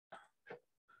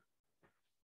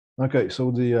Okay,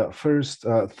 so the first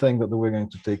thing that we're going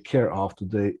to take care of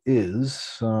today is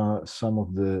some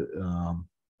of the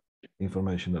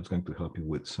information that's going to help you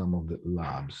with some of the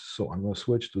labs. So I'm going to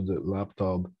switch to the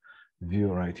laptop view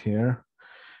right here,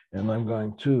 and I'm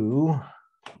going to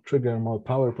trigger my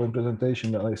PowerPoint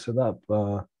presentation that I set up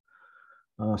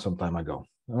some time ago.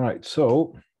 All right,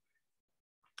 so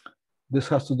this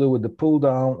has to do with the pull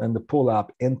down and the pull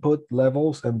up input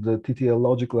levels and the TTL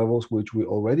logic levels, which we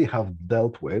already have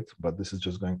dealt with, but this is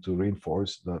just going to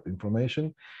reinforce that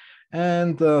information.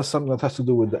 And something that has to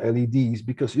do with the LEDs,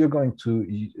 because you're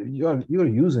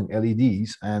using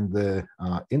LEDs and the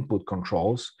input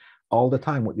controls all the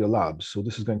time with your labs. So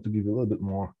this is going to give you a little bit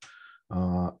more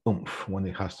oomph when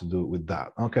it has to do with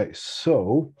that. Okay,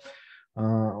 so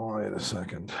wait a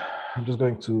second. I'm just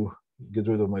going to get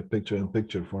rid of my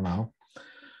picture-in-picture for now,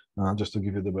 just to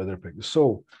give you the better picture.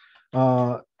 So,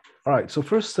 all right, so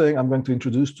first thing I'm going to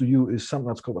introduce to you is something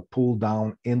that's called a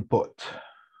pull-down input,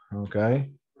 okay?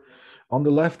 On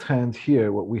the left hand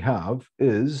here, what we have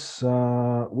is,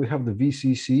 we have the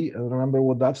VCC, and remember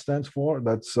what that stands for?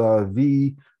 That's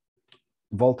V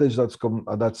voltage that's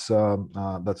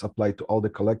applied to all the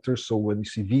collectors. So when you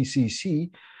see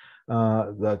VCC,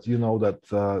 that you know that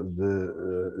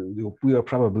we are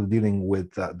probably dealing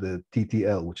with the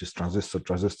TTL, which is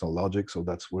transistor logic. So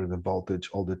that's where the voltage,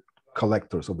 all the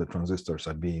collectors of the transistors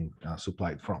are being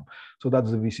supplied from. So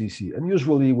that's the VCC, and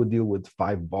usually we deal with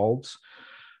 5 volts.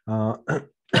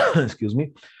 Excuse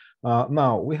me.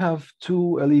 Now we have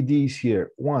 2 LEDs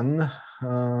here. One,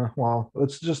 well,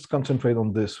 let's just concentrate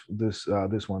on this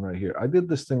one right here. I did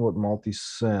this thing with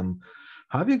multi-sim.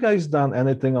 Have you guys done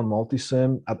anything on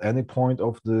multi-sim at any point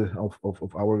of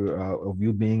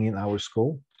you being in our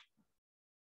school?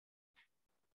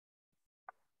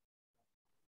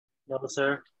 No,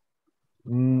 sir.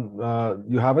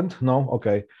 You haven't? No?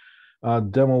 Okay.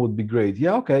 Demo would be great.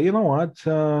 Yeah, okay. You know what?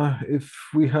 If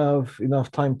we have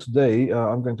enough time today,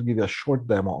 I'm going to give you a short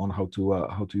demo on how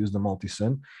to use the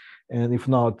multi-sim. And if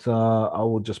not, I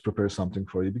will just prepare something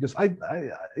for you, because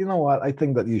you know what? I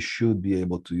think that you should be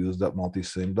able to use that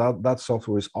multi-sim. That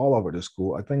software is all over the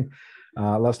school. I think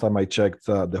last time I checked,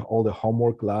 all the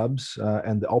homework labs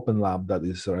and the open lab that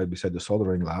is right beside the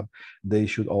soldering lab, they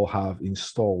should all have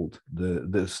installed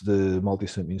the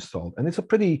multi-sim installed, and it's a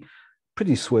pretty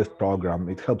swift program.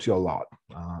 It helps you a lot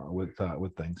with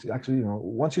things. Actually, you know,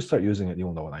 once you start using it,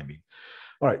 you'll know what I mean.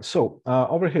 All right, so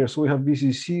over here, so we have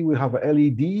VCC, we have a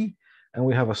LED, and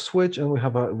we have a switch, and we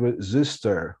have a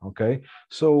resistor, okay?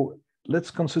 So let's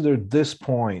consider this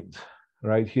point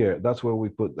right here. That's where we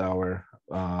put our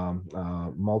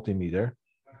multimeter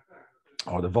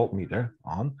or the voltmeter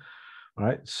on, all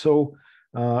right? So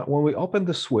when we open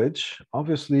the switch,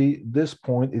 obviously this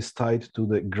point is tied to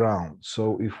the ground.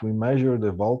 So if we measure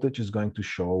the voltage, it's going to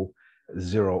show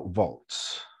 0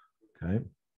 volts, okay?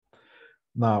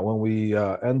 Now, when we,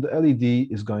 and the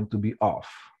LED is going to be off,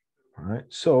 all right?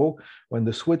 So when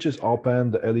the switch is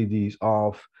open, the LED is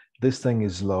off, this thing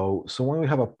is low. So when we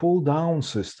have a pull down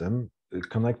system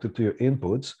connected to your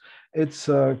inputs, it's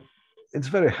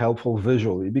very helpful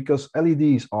visually, because LED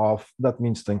is off, that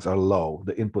means things are low,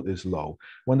 the input is low.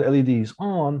 When the LED is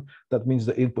on, that means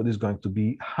the input is going to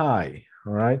be high,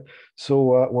 all right?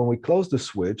 So when we close the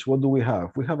switch, what do we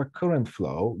have? We have a current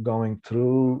flow going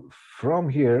through from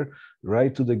here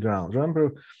right to the ground.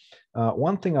 Remember,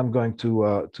 one thing I'm going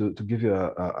to give you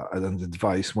an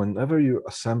advice: whenever you're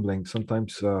assembling,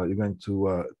 sometimes you're going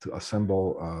to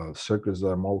assemble circuits that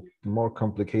are more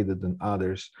complicated than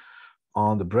others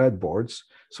on the breadboards.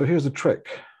 So here's the trick,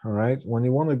 all right? When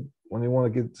you want to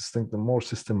get this thing more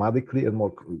systematically and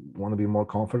want to be more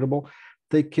comfortable,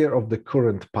 take care of the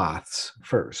current paths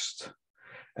first,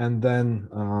 and then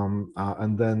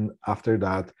after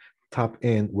that, tap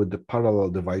in with the parallel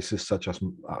devices such as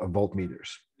voltmeters,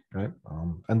 right?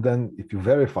 And then if you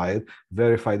verify it,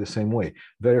 verify the same way.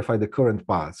 Verify the current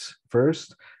paths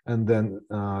first, and then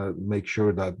make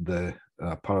sure that the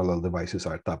parallel devices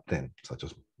are tapped in, such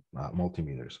as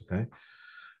multimeters, okay?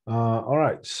 All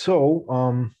right, so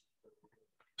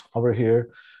over here,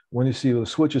 when you see the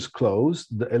switch is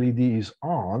closed, the LED is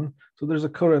on, so there's a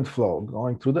current flow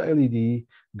going through the LED,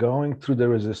 going through the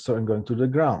resistor, and going to the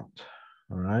ground,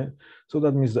 all right? So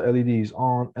that means the LED is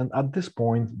on, and at this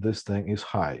point, this thing is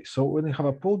high. So when you have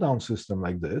a pull-down system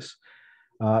like this,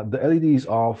 the LED is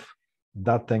off,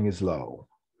 that thing is low.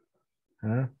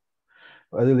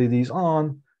 LED is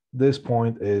on, this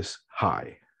point is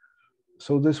high.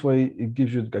 So this way, it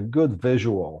gives you a good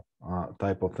visual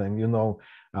type of thing. You know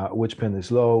which pin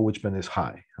is low, which pin is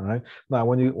high. All right. Now,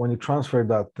 when you transfer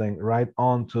that thing right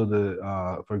onto the,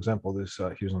 for example, this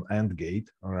here's an AND gate.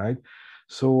 All right.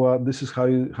 So this is how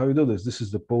you do this. This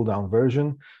is the pull down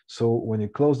version. So when you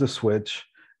close the switch,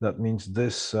 that means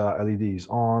this LED is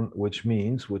on, which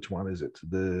means, which one is it?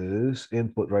 This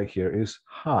input right here is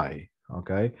high.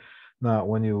 Okay. Now,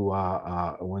 when you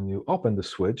open the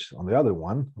switch on the other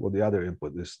one, well, the other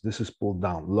input, this is pulled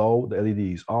down, low. The LED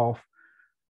is off.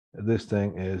 This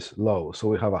thing is low. So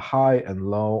we have a high and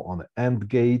low on the AND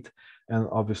gate, and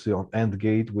obviously on AND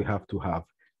gate we have to have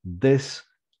this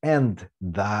and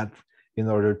that in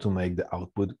order to make the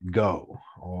output go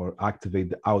or activate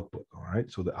the output. All right.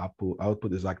 So the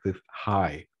output is active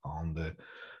high on the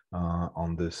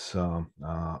on this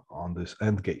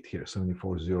AND gate here,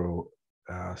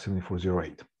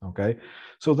 7408. Okay,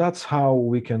 so that's how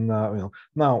we can now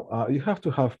you have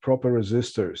to have proper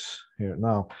resistors here.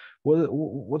 Now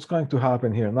what's going to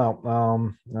happen here now,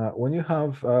 when you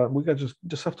have we got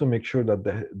just have to make sure that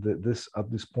this at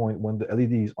this point when the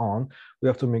LED is on, we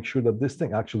have to make sure that this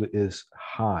thing actually is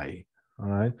high. All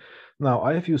right, now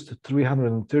I have used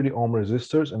 330 ohm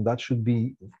resistors, and that should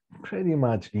be pretty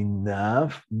much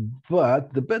enough,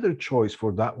 but the better choice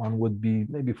for that one would be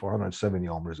maybe 470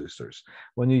 ohm resistors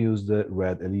when you use the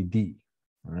red LED.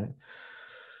 All right.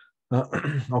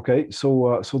 Okay,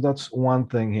 so that's one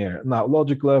thing here. Now,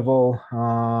 logic level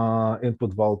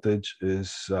input voltage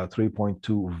is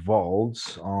 3.2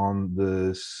 volts on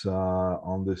this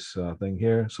thing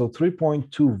here. So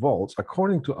 3.2 volts,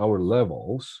 according to our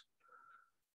levels.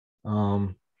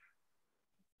 Come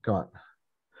on.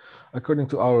 According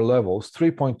to our levels,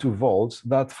 3.2 volts,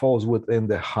 that falls within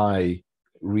the high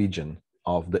region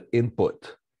of the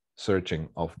input searching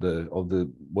of the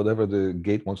whatever the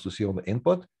gate wants to see on the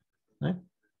input. Okay.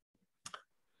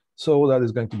 So that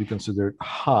is going to be considered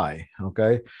high.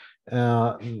 Okay.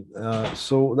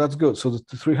 So that's good. So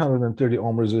the 330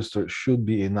 ohm resistor should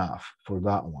be enough for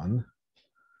that one.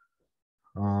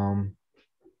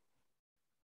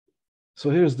 So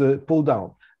here's the pull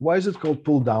down. Why is it called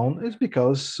pull down? It's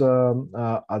because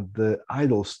at the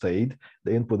idle state,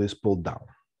 the input is pulled down.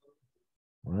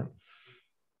 All right?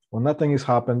 When nothing has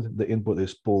happened, the input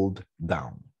is pulled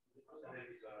down.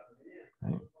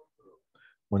 Okay?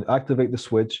 When you activate the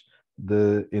switch,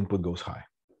 the input goes high.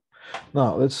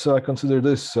 Now let's consider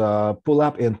this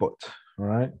pull-up input. All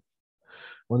right.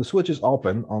 When the switch is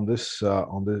open on this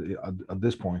at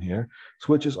this point here,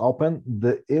 switch is open.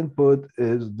 The input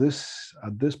is this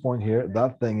at this point here.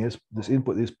 That thing is this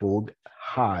input is pulled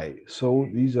high. So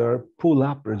these are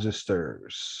pull-up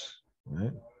resistors.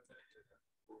 Right?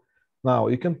 Now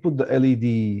you can put the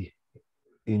LED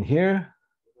in here,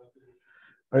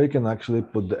 or you can actually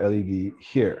put the LED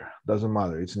here. Doesn't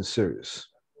matter. It's in series.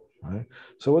 Right?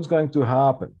 So what's going to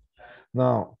happen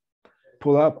now?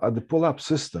 Pull-up at the pull-up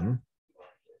system.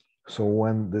 So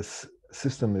when this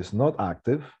system is not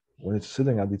active, when it's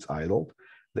sitting at its idle,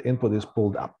 the input is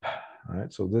pulled up. All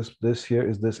right. So this here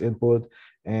is this input,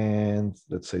 and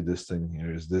let's say this thing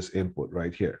here is this input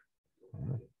right here.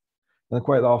 Right. And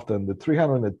quite often the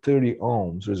 330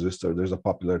 ohms resistor, there's a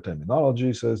popular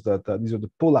terminology, says that these are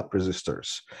the pull-up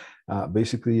resistors.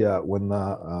 Basically,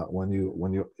 when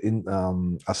you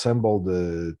assemble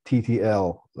the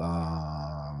TTL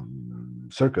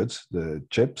circuits, the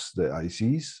chips, the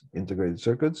ICs, integrated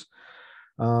circuits,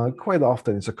 quite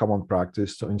often it's a common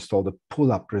practice to install the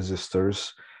pull-up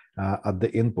resistors at the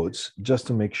inputs, just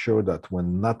to make sure that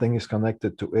when nothing is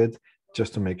connected to it,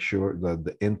 just to make sure that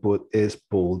the input is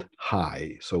pulled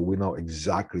high, so we know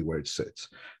exactly where it sits.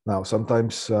 Now,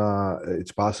 sometimes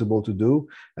it's possible to do,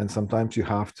 and sometimes you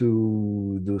have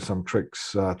to do some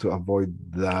tricks to avoid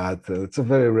that. It's a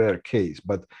very rare case,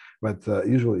 but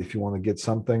usually if you want to get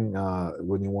something,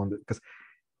 when you want, because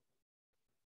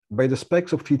by the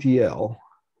specs of TTL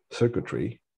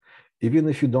circuitry, even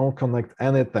if you don't connect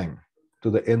anything to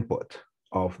the input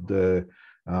of the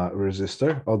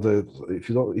resistor, or if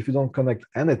you don't connect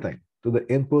anything to the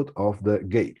input of the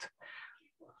gate,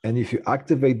 and if you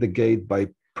activate the gate by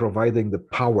providing the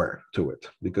power to it,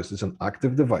 because it's an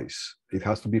active device, it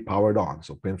has to be powered on.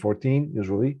 So pin 14,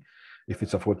 usually, if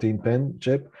it's a 14-pin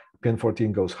chip, pin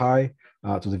 14 goes high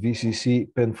to the VCC,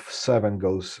 pin 7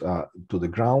 goes to the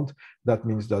ground. That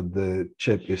means that the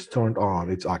chip is turned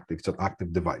on, it's active, it's an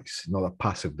active device, not a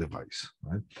passive device,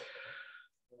 right?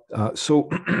 So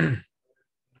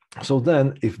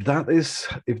then if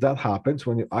that happens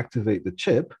when you activate the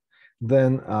chip,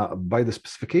 then by the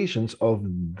specifications of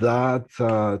that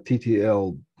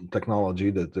TTL technology,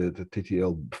 the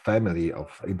TTL family of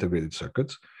integrated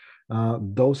circuits,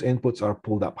 those inputs are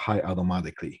pulled up high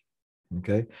automatically.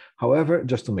 Okay. However,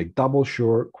 just to make double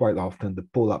sure, quite often the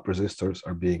pull-up resistors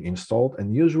are being installed,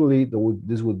 and usually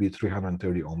this would be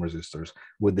 330 ohm resistors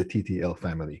with the TTL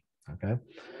family. Okay.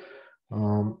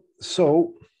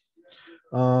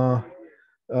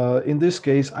 In this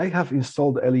case, I have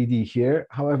installed the LED here.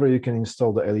 However, you can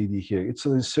install the LED here. It's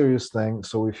a serious thing.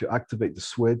 So if you activate the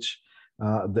switch,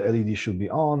 the LED should be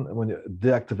on. When you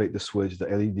deactivate the switch, the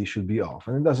LED should be off.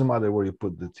 And it doesn't matter where you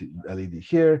put the LED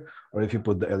here or if you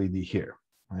put the LED here.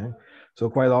 Right? So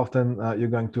quite often you're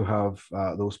going to have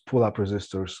those pull-up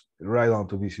resistors right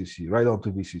onto VCC, right onto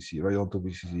VCC, right onto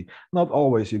VCC. Not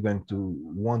always you're going to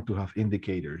want to have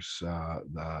indicators,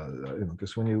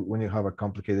 because when you have a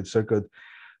complicated circuit,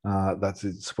 that's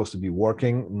it's supposed to be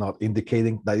working, not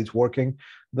indicating that it's working,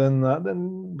 then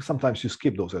sometimes you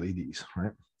skip those LEDs,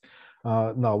 right?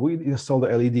 Now we install the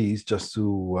LEDs just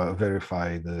to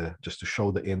verify just to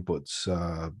show the inputs,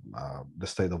 the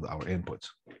state of our inputs.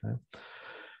 Okay?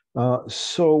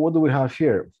 So what do we have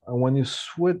here? When you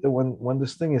switch, when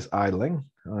this thing is idling,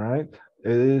 all right,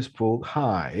 it is pulled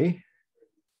high,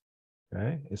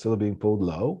 okay, instead of being pulled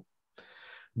low.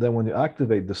 Then when you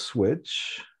activate the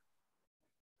switch,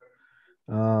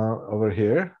 over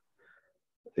here,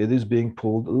 it is being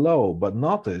pulled low. But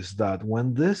notice that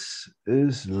when this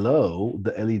is low,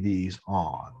 the LED is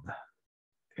on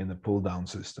in the pull down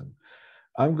system.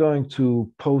 I'm going to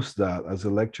post that as a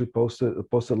lecture,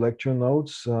 posted lecture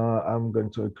notes. I'm going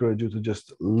to encourage you to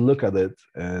just look at it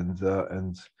and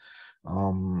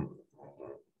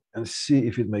see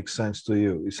if it makes sense to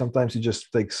you. Sometimes it just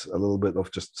takes a little bit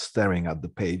of just staring at the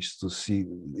page to see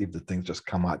if the things just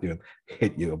come at you and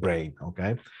hit your brain,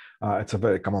 okay? It's a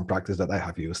very common practice that I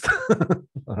have used,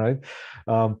 all right?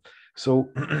 All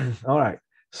right.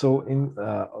 So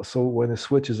when the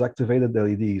switch is activated, the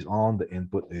LED is on, the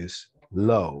input is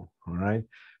low, all right?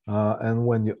 And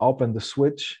when you open the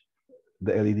switch,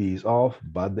 the LED is off,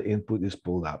 but the input is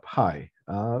pulled up high.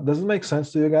 Does it make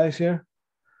sense to you guys here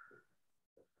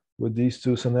with these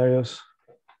two scenarios?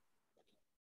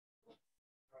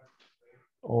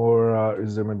 Or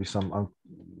is there maybe some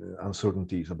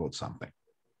uncertainties about something?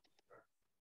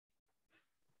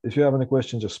 If you have any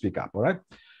questions, just speak up, all right?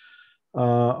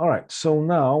 All right, so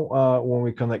now when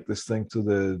we connect this thing to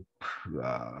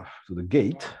the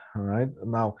gate, all right,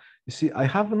 now you see I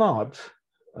have not,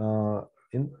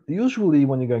 usually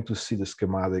when you're going to see the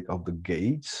schematic of the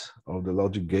gates, of the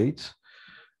logic gates,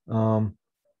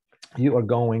 you are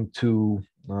going to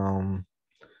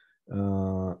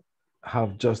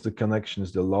have just the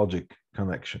connections, the logic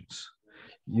connections.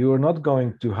 You are not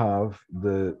going to have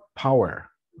the power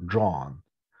drawn,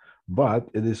 but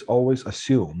it is always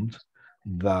assumed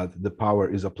that the power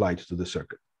is applied to the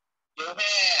circuit.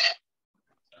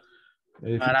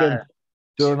 If you can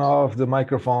turn off the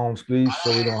microphones, please, so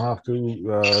we don't have to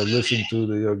listen to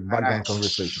the background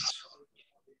conversations.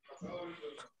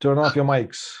 Turn off your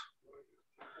mics.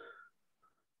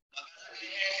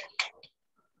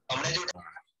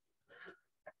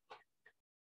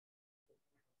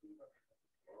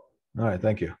 All right,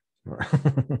 thank you.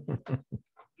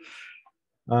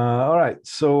 All right,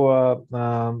 so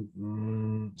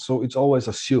so it's always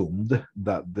assumed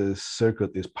that the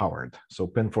circuit is powered. So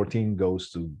pin 14 goes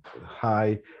to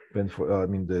high, the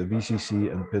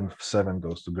VCC, and pin 7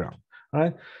 goes to ground. All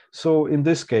right, so in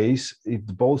this case, if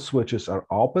both switches are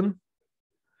open,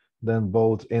 then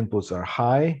both inputs are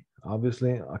high,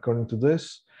 obviously, according to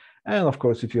this. And of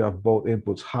course, if you have both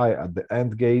inputs high at the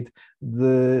AND gate,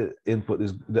 the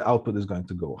output is going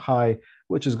to go high,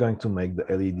 which is going to make the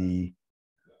LED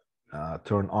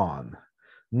turn on.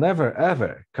 Never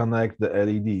ever connect the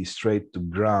LED straight to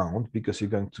ground, because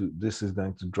this is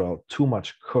going to draw too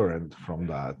much current from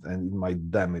that, and it might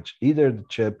damage either the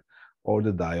chip or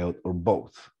the diode or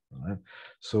both. Right?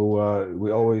 So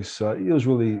we always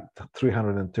usually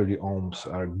 330 ohms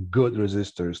are good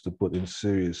resistors to put in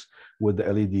series with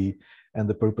the LED, and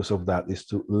the purpose of that is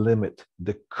to limit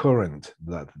the current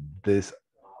that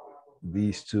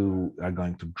these two are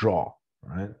going to draw.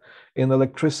 Right? In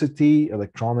electricity,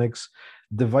 electronics,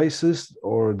 devices,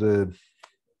 or the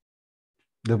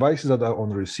devices that are on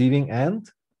the receiving end,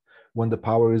 when the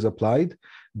power is applied,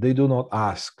 they do not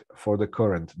ask for the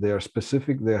current. They are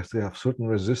specific, they have certain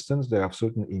resistance, they have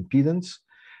certain impedance,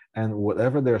 and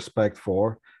whatever they're spec'd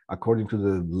for, according to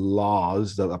the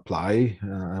laws that apply,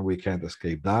 and we can't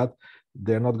escape that,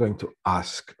 they're not going to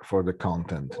ask for the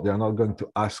content. They're not going to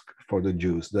ask for the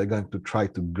juice. They're going to try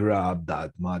to grab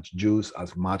that much juice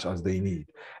as much as they need.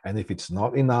 And if it's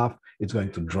not enough, it's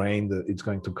going to it's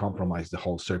going to compromise the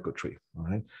whole circuitry. All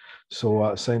right.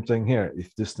 So same thing here.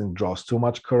 If this thing draws too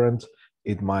much current,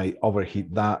 it might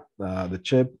overheat the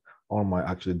chip, or might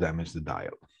actually damage the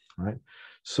diode, right?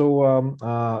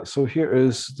 So here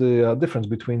is the difference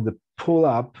between the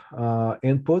pull-up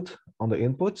input on the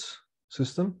inputs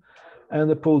system and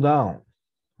the pull-down,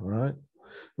 all right?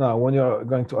 Now, when you're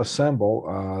going to assemble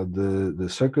the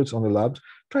circuits on the labs,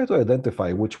 try to identify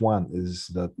which one is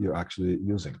that you're actually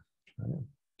using, right?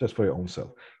 Just for your own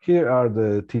self. Here are the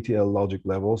TTL logic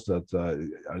levels that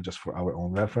are just for our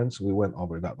own reference. We went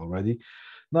over that already.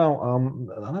 Now,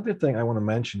 another thing I want to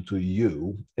mention to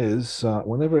you is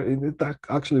whenever it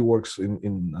actually works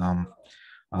in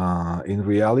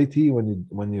reality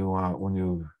when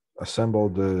you assemble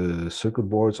the circuit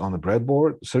boards on the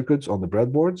breadboard, circuits on the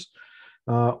breadboards,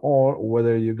 or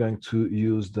whether you're going to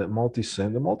use the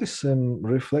multisim. The multisim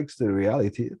reflects the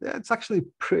reality. It's actually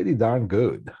pretty darn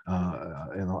good.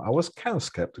 You know, I was kind of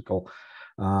skeptical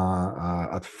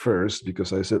at first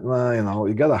because I said, well, you know,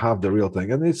 you gotta have the real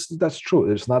thing, and that's true.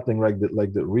 There's nothing like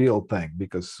the real thing,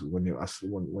 because when you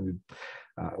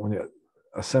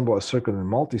assemble a circuit in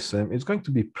multisim, it's going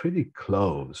to be pretty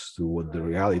close to what the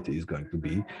reality is going to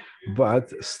be,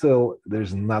 but still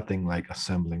there's nothing like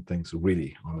assembling things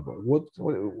really on the board.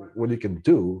 What you can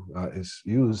do is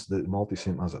use the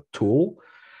multisim as a tool.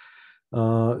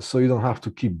 So you don't have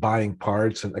to keep buying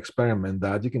parts and experiment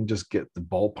that. You can just get the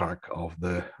ballpark of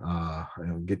the,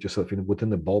 get yourself within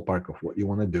the ballpark of what you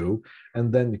want to do,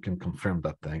 and then you can confirm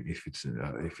that thing if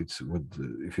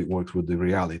it works with the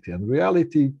reality. And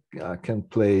reality can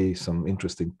play some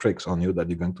interesting tricks on you that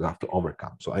you're going to have to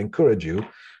overcome. So I encourage you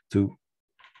to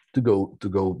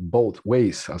go both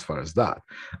ways as far as that.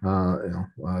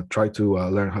 Try to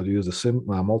learn how to use the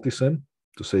multi-sim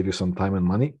to save you some time and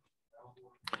money,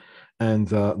 and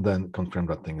then confirm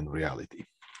that thing in reality.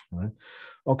 Right?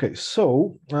 Okay,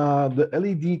 so the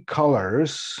LED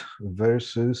colors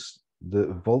versus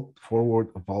the forward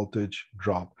voltage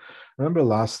drop. Remember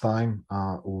last time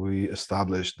we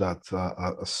established that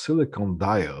a silicon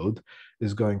diode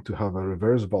is going to have a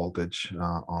reverse voltage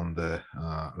on the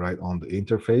on the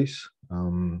interface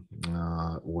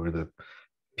where the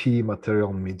P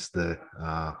material meets the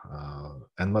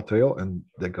N material, and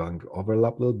they're going to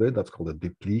overlap a little bit. That's called a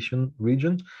depletion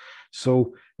region.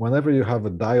 So whenever you have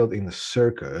a diode in a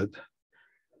circuit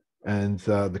and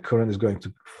the current is going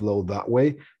to flow that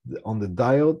way, on the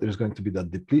diode, there's going to be that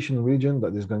depletion region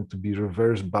that is going to be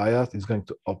reverse biased. It's going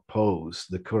to oppose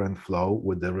the current flow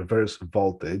with the reverse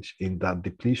voltage in that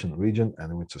depletion region.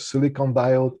 And if it's a silicon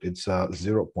diode, it's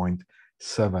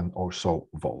 0.7 or so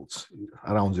volts,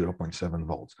 around 0.7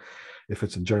 volts. If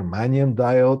it's a germanium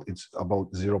diode, it's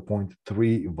about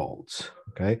 0.3 volts,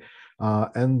 okay?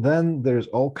 And then there's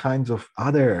all kinds of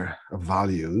other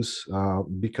values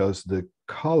because the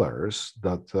colors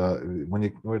that,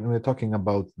 when we're talking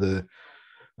about the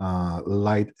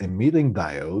light emitting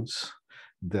diodes,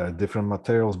 there are different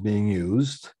materials being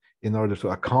used in order to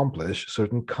accomplish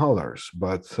certain colors,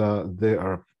 but they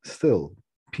are still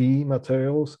P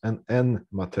materials and N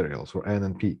materials, or N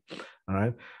and P, all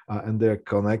right? And they're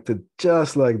connected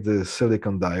just like the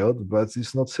silicon diode, but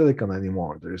it's not silicon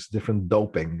anymore. There's different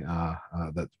doping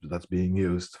that's being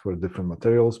used for different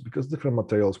materials, because different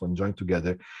materials, when joined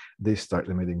together, they start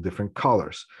emitting different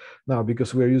colors. Now,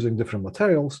 because we're using different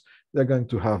materials, they're going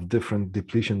to have different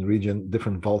depletion region,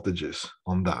 different voltages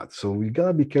on that. So we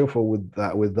gotta be careful with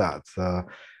that.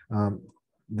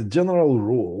 The general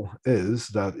rule is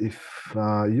that if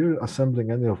you're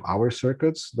assembling any of our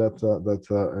circuits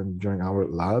and during our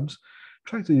labs,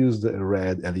 try to use the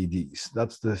red LEDs.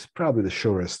 That's probably the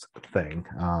surest thing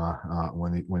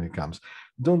when it comes.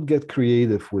 Don't get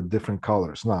creative with different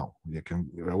colors. Now,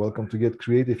 you're welcome to get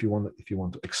creative if you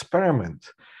want to experiment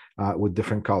with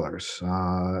different colors,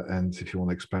 and if you want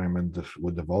to experiment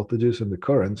with the voltages and the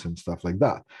currents and stuff like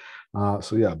that.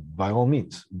 So yeah, by all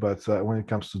means. But when it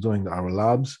comes to doing our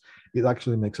labs, it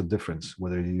actually makes a difference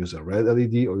whether you use a red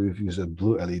LED or if you use a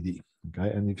blue LED. Okay,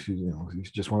 and if you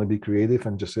just want to be creative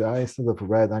and just say, instead of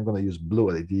red, I'm going to use blue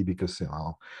LED because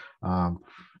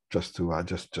just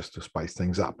to spice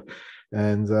things up,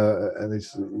 and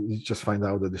you just find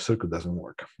out that the circuit doesn't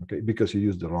work, okay, because you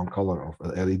use the wrong color of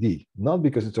LED, not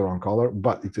because it's the wrong color,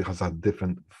 but it has a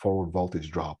different forward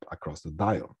voltage drop across the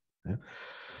diode. Okay?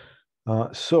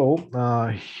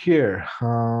 Here,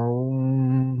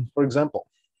 for example,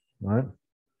 all right,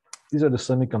 these are the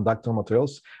semiconductor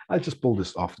materials. I just pulled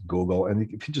this off Google, and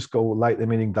if you just go light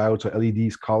emitting diodes or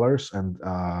LEDs, colors and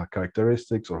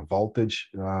characteristics or voltage,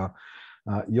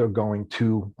 you're going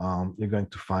to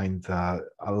find a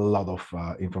lot of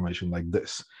information like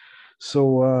this.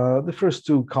 So the first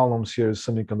two columns here is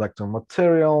semiconductor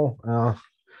material.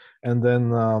 And then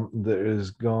there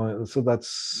is going, so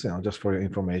that's, you know, just for your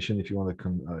information if you want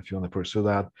to pursue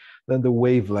that. Then the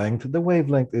wavelength. The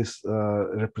wavelength is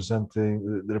represents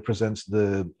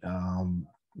the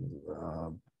uh,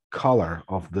 color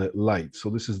of the light. So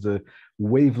this is the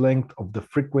wavelength of the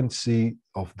frequency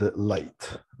of the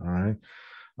light. All right.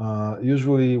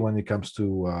 Usually when it comes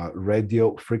to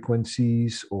radio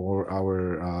frequencies or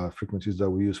our frequencies that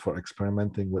we use for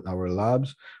experimenting with our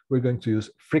labs, we're going to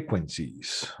use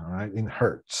frequencies, all right, in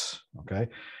hertz, okay?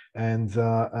 And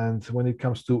when it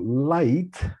comes to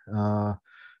light,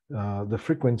 the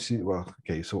frequency, well,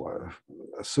 okay, so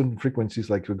certain frequencies,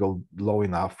 like we go low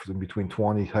enough in between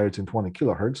 20 hertz and 20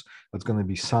 kilohertz, that's going to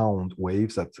be sound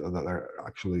waves that are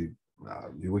actually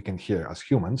we can hear as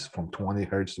humans from 20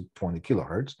 hertz to 20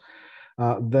 kilohertz.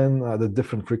 Then the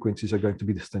different frequencies are going to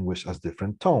be distinguished as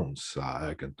different tones.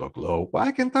 I can talk low,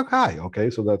 I can talk high.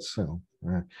 Okay, so that's, you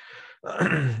know,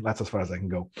 that's as far as I can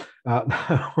go.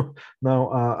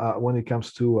 Now, when it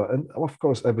comes to, and of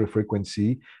course, every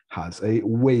frequency has a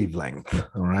wavelength.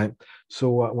 All right.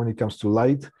 So when it comes to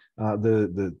light,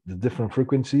 the different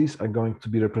frequencies are going to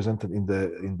be represented in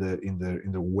the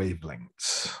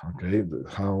wavelengths. Okay,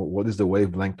 what is the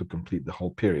wavelength to complete the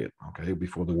whole period? Okay,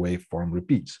 before the waveform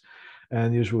repeats.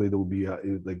 And usually there will be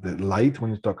like the light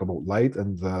when you talk about light,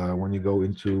 and when you go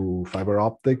into fiber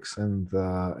optics and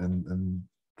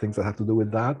things that have to do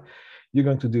with that, you're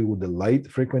going to deal with the light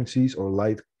frequencies or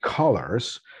light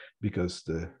colors, because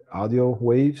the audio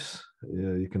waves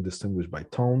you can distinguish by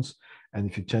tones. And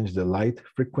if you change the light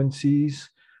frequencies,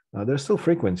 they're still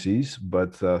frequencies,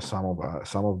 but some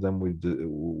of them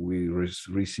we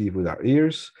receive with our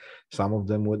ears, some of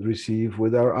them would receive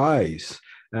with our eyes,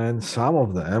 and some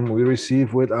of them we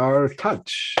receive with our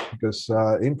touch, because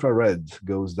infrared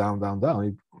goes down, down,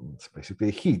 down. It's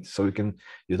basically heat, so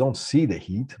you don't see the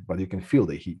heat, but you can feel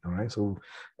the heat. All right, so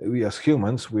we as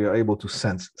humans, we are able to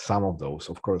sense some of those.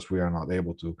 Of course, we are not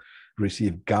able to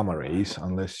receive gamma rays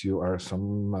unless you are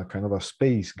some kind of a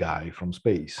space guy from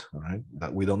space, all right,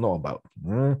 that we don't know about.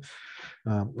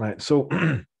 Right, so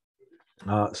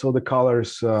so the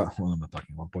colors, well, I'm not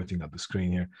talking about, pointing at the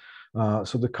screen here.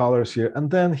 So the colors here, and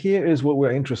then here is what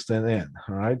we're interested in.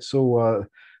 All right, so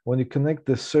when you connect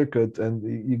the circuit and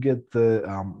you get the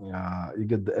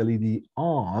LED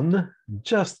on,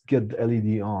 just get the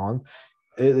LED on,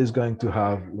 it is going to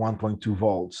have 1.2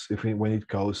 volts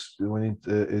when it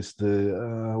is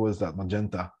the what is that,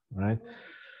 magenta, right?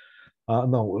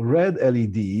 No, red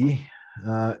LED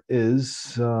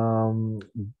is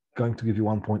going to give you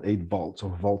 1.8 volts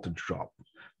of voltage drop.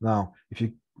 Now,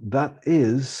 that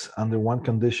is under one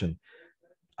condition.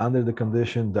 Under the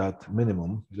condition that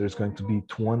minimum, there's going to be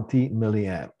 20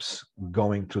 milliamps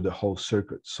going through the whole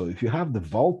circuit. So if you have the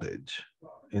voltage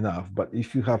enough, but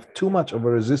if you have too much of a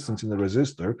resistance in the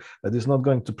resistor that is not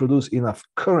going to produce enough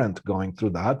current going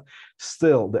through that,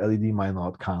 still the LED might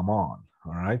not come on.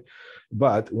 All right.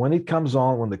 But when it comes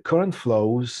on, when the current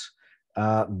flows,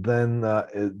 then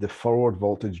the forward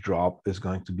voltage drop is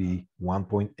going to be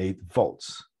 1.8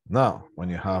 volts. Now, when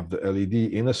you have the LED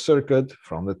in a circuit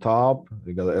from the top,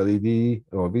 you got a LED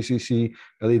or VCC,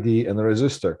 LED, and a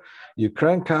resistor. You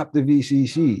crank up the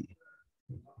VCC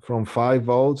from 5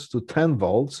 volts to 10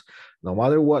 volts. No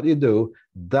matter what you do,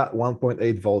 that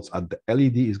 1.8 volts at the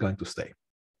LED is going to stay,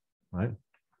 right?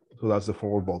 So that's the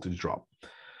forward voltage drop.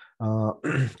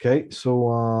 Okay,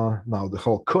 so now the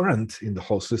whole current in the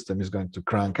whole system is going to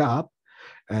crank up,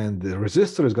 and the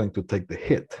resistor is going to take the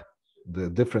hit. The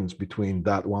difference between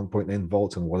that 1.8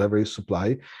 volts and whatever is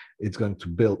supply, it's going to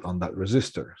build on that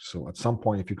resistor. So at some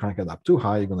point, if you crank it up too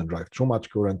high, you're going to drive too much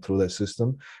current through the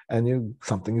system, and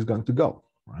something is going to go,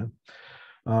 right?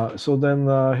 So then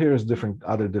here's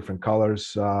other different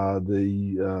colors. What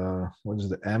is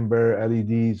the amber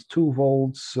LED is 2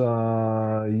 volts,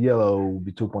 yellow will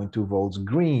be 2.2 volts,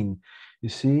 green. You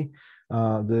see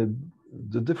the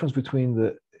difference between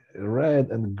the red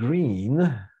and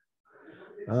green.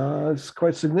 It's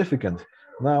quite significant.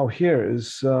 Now here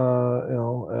is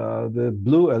the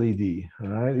blue LED,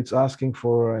 right? It's asking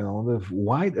for the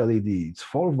white LED. It's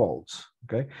 4 volts.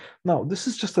 Okay. Now this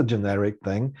is just a generic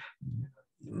thing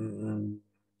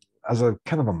as a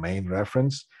kind of a main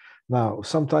reference. Now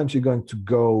sometimes you're going to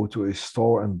go to a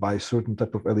store and buy a certain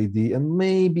type of LED, and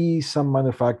maybe some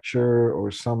manufacturer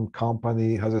or some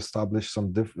company has established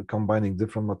some combining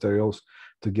different materials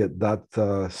to get that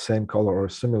same color or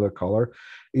similar color.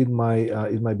 It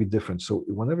might be different. So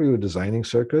whenever you're designing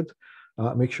circuit,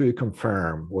 make sure you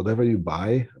confirm whatever you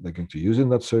buy, they're going to use in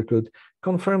that circuit,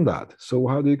 confirm that. So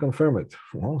how do you confirm it?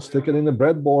 Well, stick it in the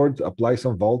breadboard, apply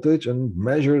some voltage and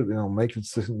measure, make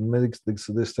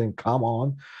this thing come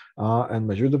on and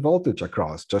measure the voltage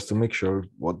across just to make sure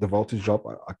what the voltage drop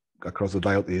across the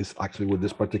diode is actually with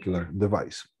this particular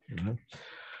device.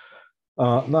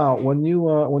 Now, when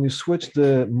you switch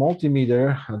the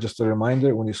multimeter, just a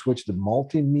reminder, when you switch the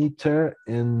multimeter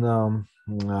in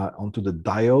onto the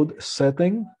diode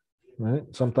setting, right?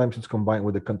 Sometimes it's combined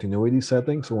with the continuity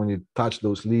setting. So when you touch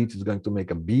those leads, it's going to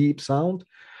make a beep sound.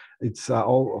 It's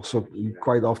also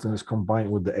quite often is combined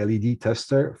with the LED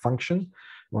tester function.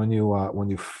 When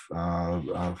you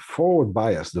forward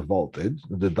bias the voltage,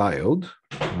 the diode,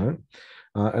 right?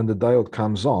 And the diode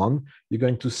comes on, you're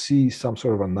going to see some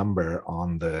sort of a number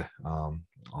on the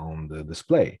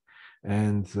display.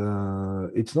 And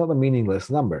it's not a meaningless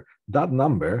number. That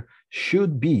number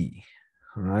should be,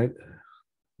 right?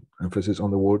 Emphasis on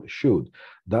the word should.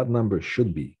 That number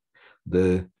should be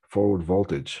the forward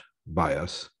voltage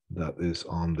bias that is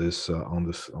on this in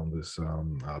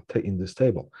this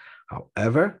table.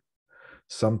 However,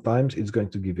 sometimes it's going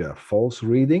to give you a false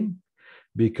reading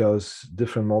because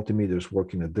different multimeters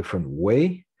work in a different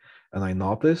way. And I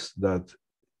noticed that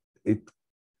it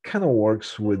kind of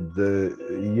works with the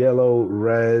yellow,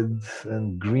 red,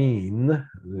 and green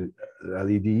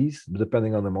LEDs,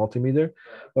 depending on the multimeter.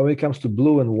 But when it comes to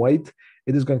blue and white,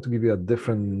 it is going to give you a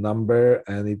different number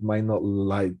and it might not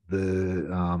light the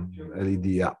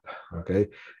LED up, okay?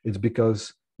 It's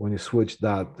because when you switch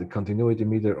that, the continuity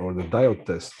meter or the diode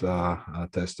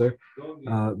tester,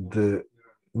 the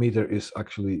meter is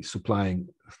actually supplying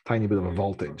a tiny bit of a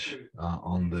voltage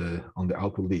on the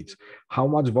output leads. How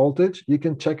much voltage? You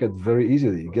can check it very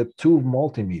easily. You get two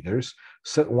multimeters,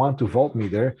 set one to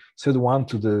voltmeter, set one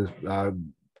to the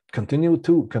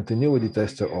continuity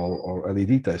tester or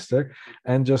LED tester,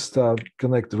 and just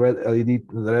connect red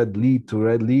lead to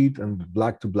red lead and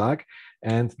black to black,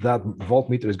 and that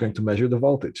voltmeter is going to measure the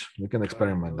voltage. You can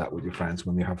experiment that with your friends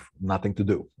when you have nothing to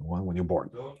do, when you're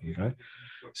bored. Okay.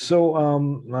 So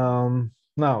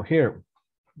now here,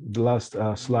 the last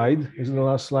slide. Is the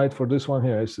last slide for this one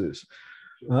here? Is this?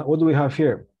 What do we have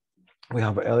here? We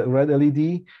have a red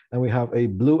LED and we have a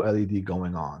blue LED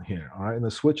going on here. All right, and the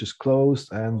switch is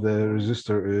closed and the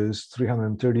resistor is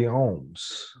 330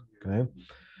 ohms. Okay.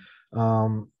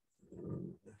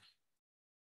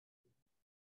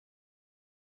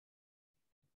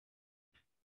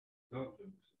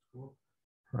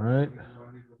 Right.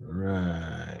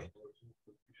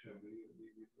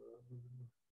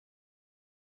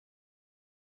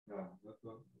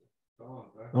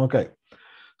 Okay.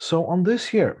 So on this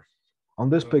here, on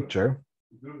this picture,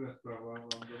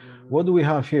 what do we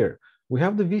have here? We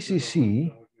have the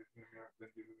VCC,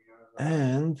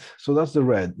 and so that's the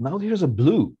red. Now here's a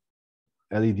blue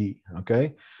LED,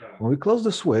 okay? When we close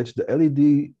the switch, the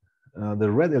LED, the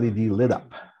red LED lit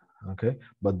up, okay?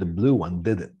 But the blue one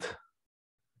didn't,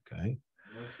 okay?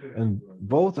 And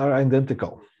both are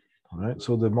identical, all right?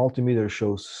 So the multimeter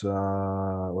shows,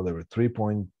 whatever,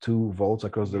 3.2 volts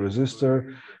across the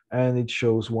resistor, and it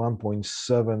shows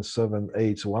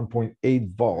 1.778, so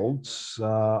 1.8 volts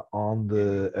on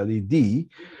the LED.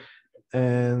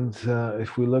 And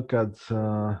if we look at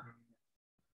that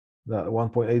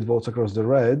 1.8 volts across the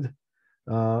red,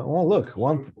 well, look,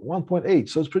 1.8,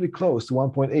 so it's pretty close to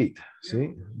 1.8.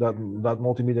 See, that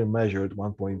multimeter measured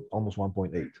almost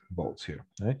 1.8 volts here.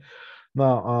 Okay?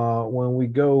 Now, when we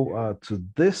go to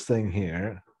this thing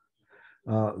here,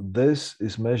 this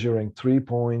is measuring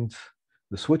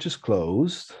the switch is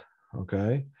closed,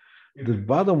 okay? The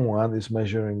bottom one is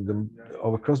measuring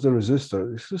across the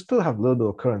resistor. You still have a little bit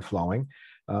of current flowing.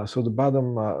 So the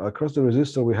bottom, across the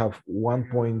resistor, we have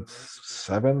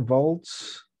 1.7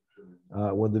 volts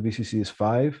when the VCC is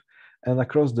 5. And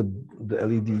across the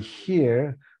LED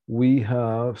here, we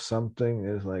have something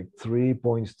is like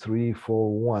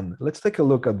 3.341. Let's take a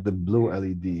look at the blue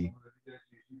LED.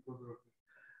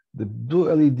 The blue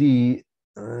LED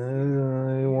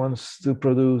wants to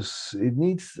produce, it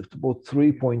needs about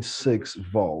 3.6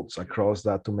 volts across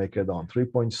that to make it on,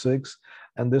 3.6,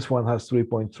 and this one has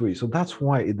 3.3. So that's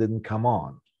why it didn't come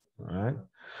on, all right?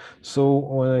 So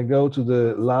when I go to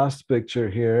the last picture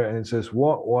here and it says,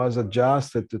 what was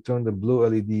adjusted to turn the blue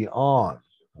LED on,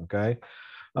 okay?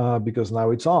 Because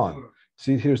now it's on.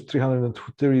 See, here's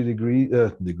 330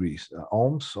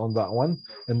 ohms on that one,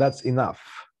 and that's enough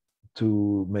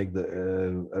to make the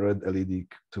red LED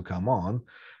to come on.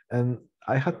 And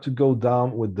I had to go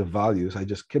down with the values. I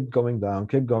just kept going down,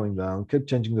 kept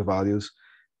changing the values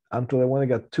until when I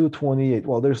got 228.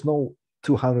 Well, there's no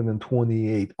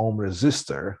 228 ohm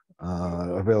resistor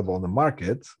available on the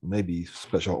market, maybe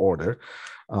special order.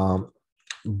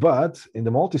 But in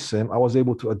the multisim, I was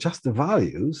able to adjust the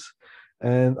values,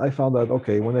 and I found that,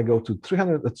 okay, when I go to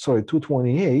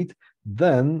 228,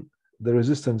 then the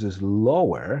resistance is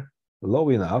low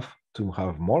enough to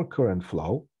have more current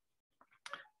flow,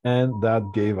 and that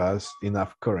gave us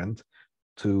enough current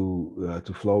to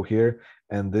flow here.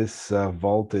 And this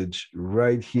voltage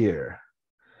right here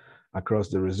across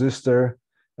the resistor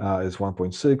is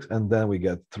 1.6, and then we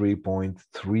get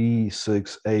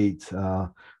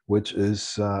 3.368, which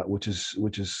is what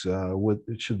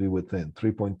it should be within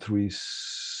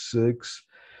 3.36.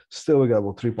 Still, we got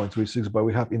about 3.36, but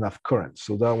we have enough current.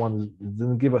 So that one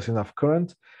didn't give us enough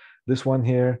current. This one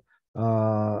here,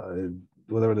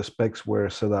 whatever the specs were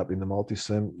set up in the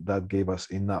multisim, that gave us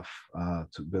enough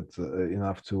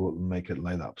enough to make it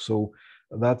light up. So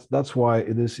that's why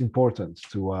it is important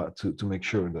to make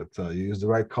sure that you use the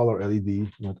right color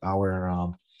LED with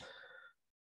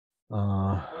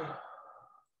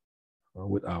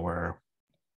our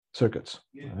circuits.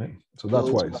 Right? So that's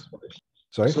why.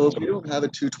 Sorry. So if we don't have a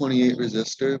 228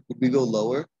 resistor, would we go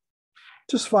lower?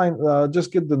 Just fine.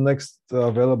 Just get the next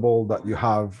available that you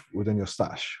have within your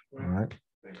stash. All right.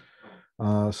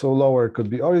 So lower could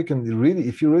be, or you can really,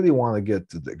 if you really want to get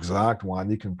to the exact one,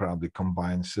 you can probably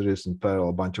combine series and parallel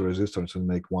a bunch of resistors and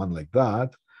make one like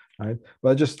that, right?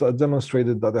 But I just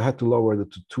demonstrated that I had to lower it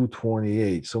to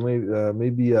 228. So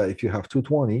maybe if you have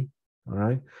 220, all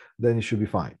right, then you should be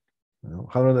fine.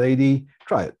 180,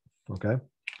 try it, okay?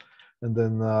 And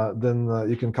then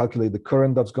you can calculate the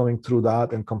current that's going through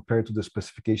that and compare to the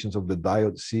specifications of the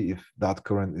diode, see if that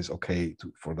current is okay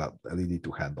for that LED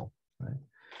to handle, right?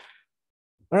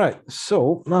 All right,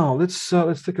 so now let's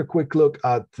take a quick look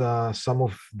at some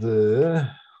of the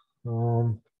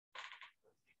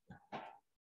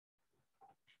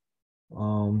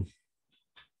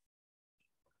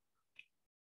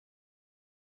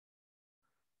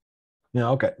yeah,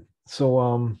 okay.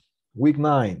 So week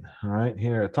 9, all right,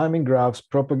 here, timing graphs,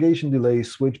 propagation delay,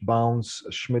 switch bounce,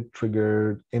 Schmitt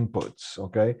triggered inputs,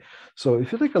 okay? So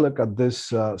if you take a look at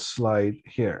this slide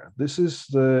here, this is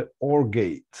the OR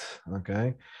gate,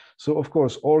 okay? So of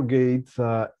course, OR gate,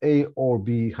 A or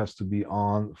B has to be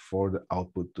on for the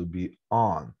output to be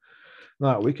on.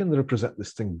 Now we can represent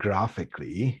this thing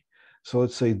graphically. So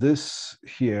let's say this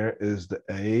here is the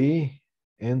A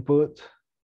input,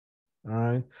 all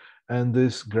right? And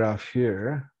this graph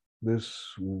here, this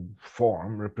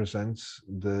form represents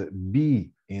the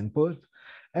B input,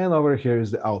 and over here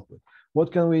is the output.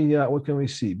 What can we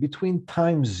see between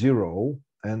time 0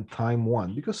 and time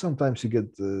 1? Because sometimes you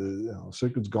get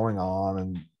circuits going on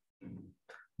and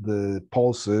the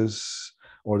pulses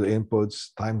or the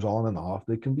inputs times on and off,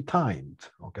 they can be timed.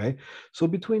 Okay, so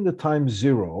between the time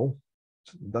 0,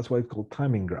 that's why it's called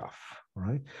timing graph.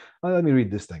 Right? Now let me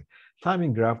read this thing.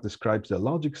 Timing graph describes the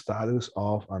logic status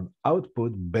of an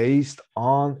output based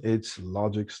on its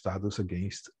logic status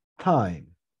against time.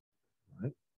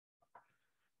 Right?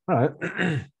 All right.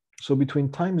 So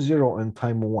between time 0 and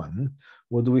time 1,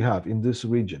 what do we have in this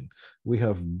region? We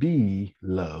have B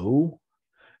low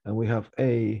and we have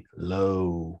A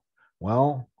low.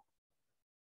 Well,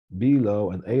 B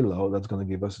low and A low, that's going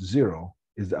to give us 0.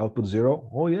 Is the output 0?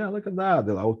 Oh yeah, look at that.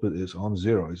 The output is on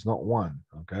 0. It's not 1.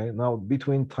 Okay. Now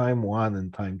between time 1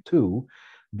 and time 2,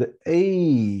 the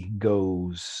A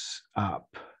goes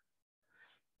up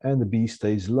and the B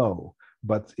stays low.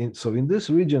 But in this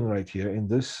region right here, in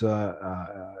this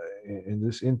during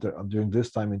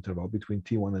this time interval between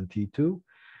T1 and T2,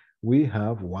 we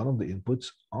have one of the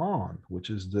inputs on, which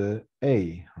is the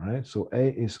A, right? So A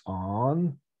is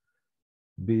on,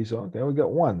 B is on. Okay, we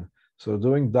got 1. So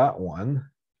during that one,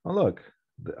 oh look,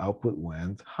 the output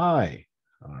went high.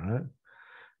 All right.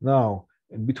 Now,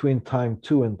 in between time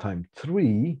 2 and time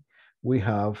 3, we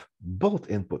have both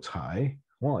inputs high.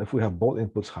 Well, if we have both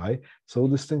inputs high, so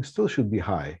this thing still should be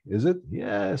high. Is it?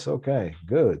 Yes. Okay,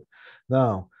 good.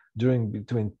 Now,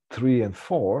 between 3 and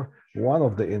 4, one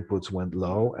of the inputs went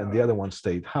low and the other one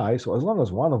stayed high. So as long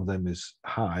as one of them is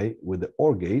high with the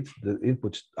OR gate, the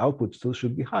output still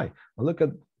should be high. Well, look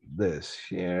at this.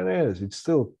 Here it is. It's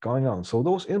still going on. So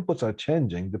those inputs are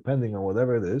changing depending on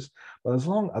whatever it is. But as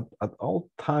long at all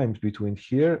times between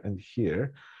here and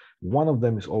here, one of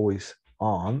them is always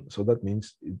on. So that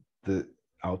means the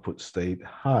output stayed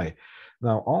high.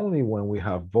 Now, only when we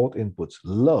have both inputs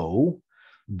low,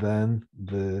 then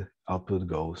the output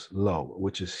goes low,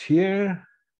 which is here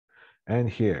and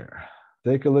here.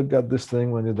 Take a look at this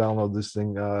thing when you download this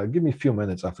thing. Give me a few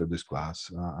minutes after this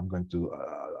class. I'm going to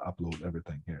upload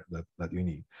everything here that you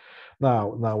need. Now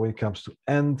when it comes to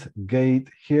AND gate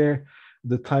here,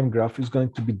 the time graph is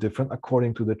going to be different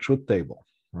according to the truth table,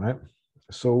 right?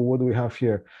 So what do we have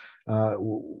here?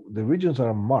 The regions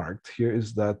are marked here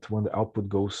is that when the output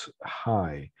goes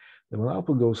high, then when the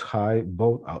output goes high,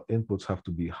 both our inputs have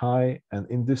to be high. And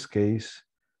in this case,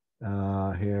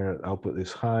 here output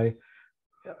is high.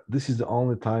 This is the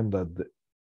only time that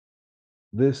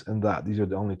this and that, these are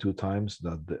the only two times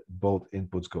that both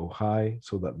inputs go high.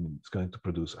 So that it's going to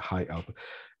produce a high output.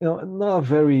 You know, not a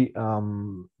very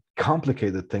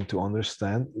complicated thing to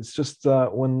understand. It's just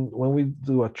when we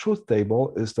do a truth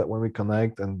table, is that when we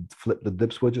connect and flip the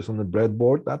dip switches on the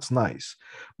breadboard, that's nice.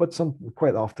 But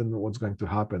quite often what's going to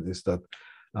happen is that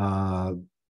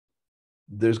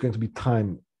there's going to be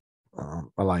time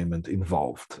alignment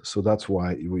involved. So that's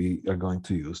why we are going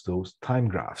to use those time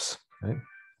graphs. Okay.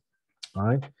 All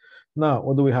right. Now,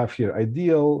 what do we have here?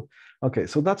 Ideal. Okay,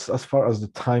 so that's as far as the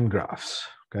time graphs.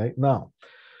 Okay. Now,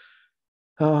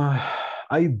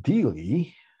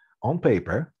 ideally, on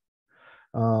paper,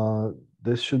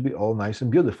 this should be all nice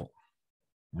and beautiful.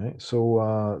 Right.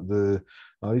 So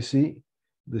you see,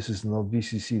 this is not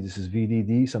VCC. This is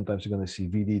VDD. Sometimes you're going to see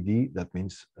VDD. That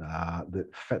means the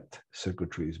FET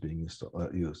circuitry is being used.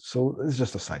 So it's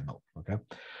just a side note. Okay.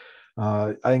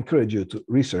 I encourage you to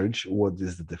research what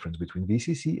is the difference between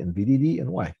VCC and VDD and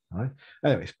why. All right.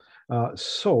 Anyways,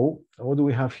 so what do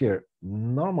we have here?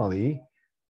 Normally,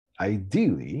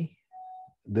 ideally,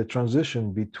 the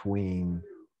transition between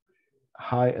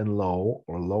high and low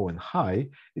or low and high,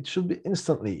 it should be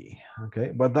instantly.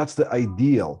 Okay, but that's the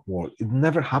ideal world. It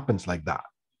never happens like that.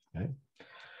 Okay.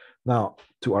 Now,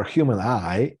 to our human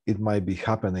eye, it might be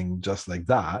happening just like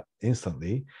that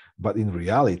instantly, but in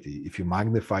reality, if you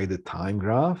magnify the time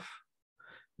graph,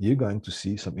 you're going to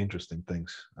see some interesting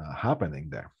things happening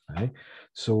there. Right?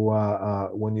 So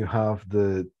when you have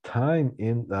the time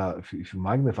in, if you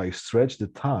magnify, stretch the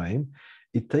time,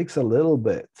 it takes a little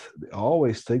bit. It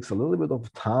always takes a little bit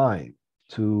of time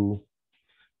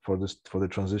for the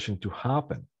transition to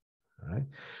happen. Right?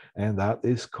 And that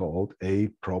is called a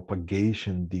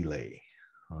propagation delay.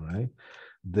 All right,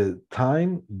 the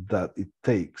time that it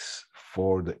takes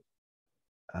for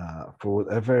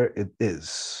whatever it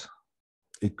is,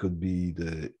 it could be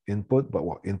the input, but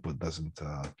what input doesn't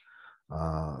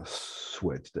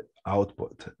switch, the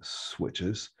output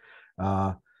switches.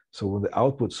 So when the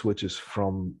output switches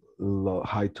from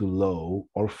high to low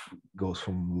or goes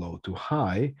from low to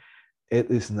high, it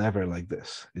is never like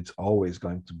this. It's always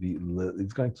going to be,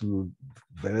 it's going to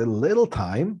very little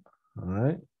time, all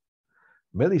right?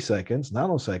 Milliseconds,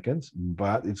 nanoseconds,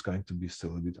 but it's going to be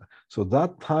still a bit. So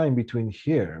that time between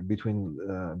here,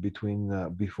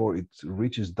 before it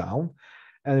reaches down,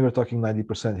 and we're talking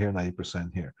 90% here,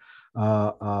 90% here,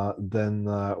 then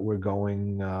we're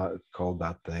going call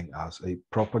that thing as a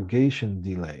propagation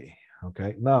delay.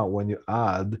 Okay. Now, when you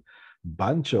add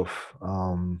bunch of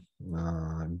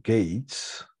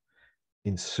gates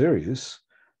in series,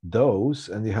 those,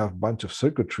 and you have bunch of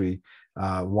circuitry,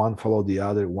 one follow the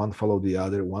other, one follow the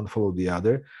other, one follow the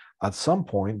other, at some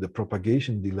point the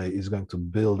propagation delay is going to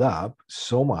build up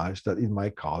so much that it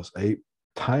might cause a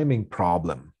timing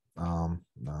problem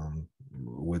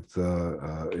with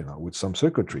with some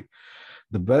circuitry.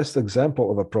 The best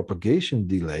example of a propagation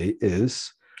delay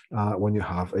is when you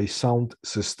have a sound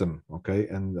system, okay?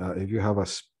 And if you have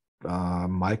a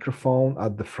microphone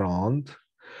at the front,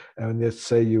 and let's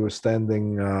say you were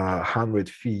standing 100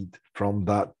 feet from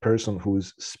that person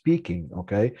who's speaking,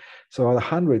 okay? So at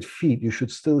 100 feet, you should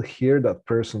still hear that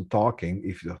person talking.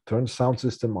 If you turn the sound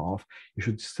system off, you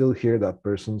should still hear that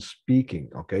person speaking,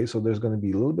 okay? So there's going to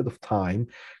be a little bit of time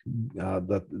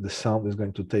that the sound is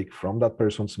going to take from that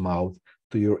person's mouth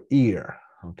to your ear,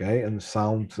 okay? And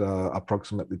sound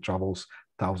approximately travels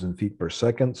 1,000 feet per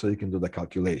second, so you can do the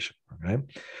calculation, okay?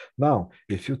 Now,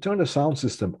 if you turn the sound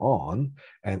system on,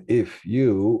 and if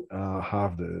you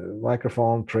have the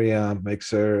microphone, preamp,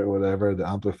 mixer, whatever, the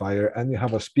amplifier, and you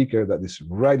have a speaker that is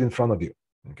right in front of you,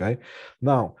 okay?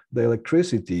 Now, the electric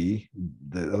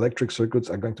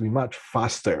circuits are going to be much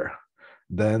faster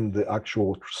than the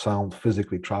actual sound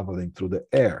physically traveling through the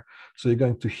air. So you're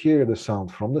going to hear the sound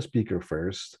from the speaker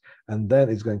first, and then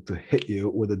it's going to hit you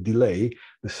with a delay,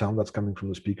 the sound that's coming from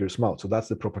the speaker's mouth. So that's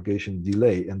the propagation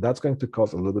delay. And that's going to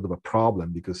cause a little bit of a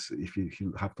problem, because if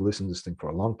you have to listen to this thing for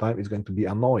a long time, it's going to be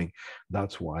annoying.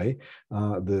 That's why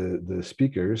the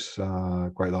speakers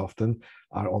quite often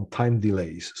are on time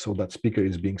delays. So that speaker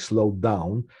is being slowed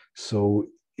down. So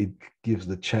it gives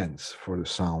the chance for the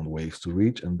sound waves to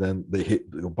reach, and then they hit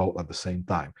both at the same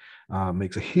time.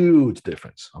 Makes a huge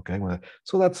difference, okay?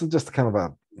 So that's just kind of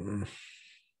a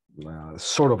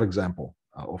sort of example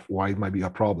of why it might be a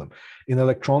problem. In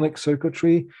electronic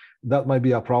circuitry, that might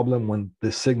be a problem when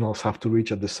the signals have to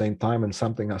reach at the same time and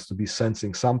something has to be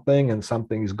sensing something and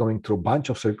something is going through a bunch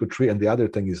of circuitry and the other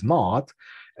thing is not.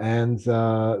 And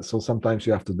so sometimes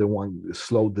you have to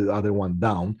slow the other one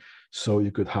down so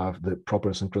you could have the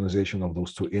proper synchronization of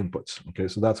those two inputs. Okay,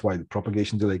 so that's why the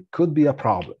propagation delay could be a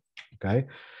problem. Okay.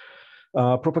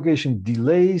 Propagation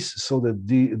delays. So the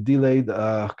delayed,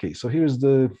 okay, so here's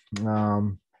the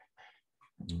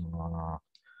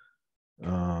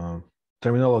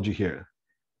terminology here.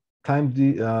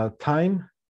 Time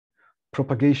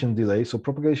propagation delay. So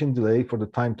propagation delay for the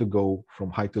time to go from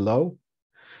high to low,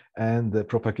 and the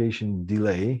propagation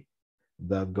delay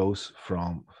that goes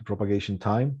from propagation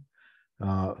time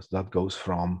that goes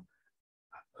from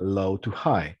low to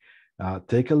high.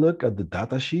 Take a look at the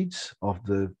data sheets of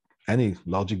any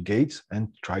logic gates and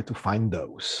try to find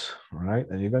those, all right?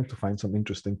 And you're going to find some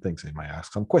interesting things. You might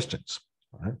ask some questions,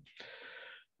 all right?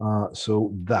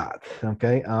 So that,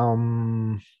 okay.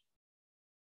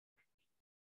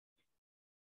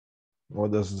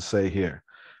 What does it say here?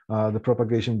 The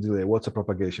propagation delay. What's a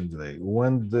propagation delay?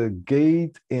 When the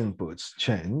gate inputs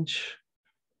change,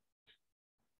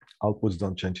 outputs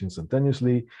don't change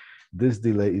instantaneously. This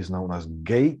delay is known as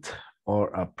gate or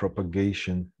a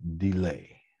propagation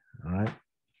delay. All right.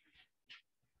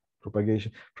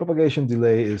 Propagation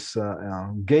delay is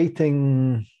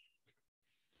gating.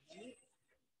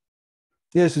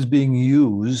 Yes, it's being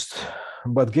used,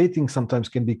 but gating sometimes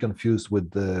can be confused with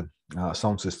the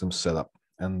sound system setup.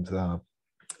 And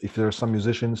if there are some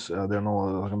musicians, they know what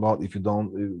I'm talking about. If you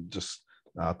don't, just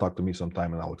talk to me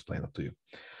sometime and I'll explain it to you.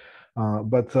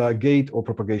 But gate or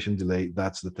propagation delay,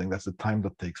 that's the thing. That's the time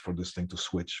that takes for this thing to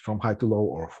switch from high to low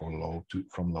or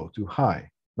from low to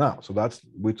high. Now, so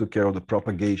we took care of the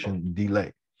propagation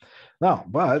delay. Now,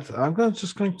 but I'm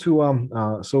just going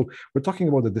to, so we're talking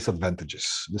about the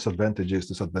disadvantages of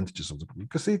the,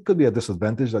 because it could be a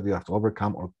disadvantage that you have to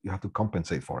overcome or you have to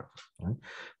compensate for it. Right?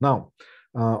 Now,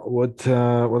 what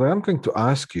I'm going to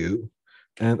ask you,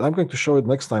 and I'm going to show it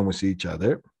next time we see each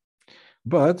other,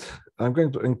 but I'm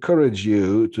going to encourage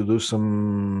you to do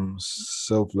some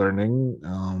self-learning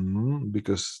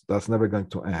because that's never going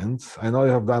to end. I know you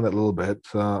have done it a little bit,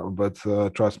 but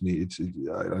trust me,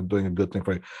 I'm doing a good thing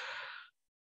for you.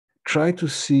 Try to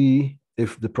see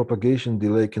if the propagation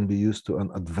delay can be used to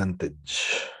an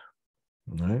advantage.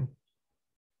 Right?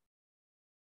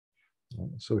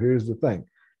 So here's the thing.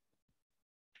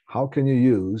 How can you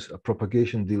use a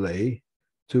propagation delay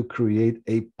to create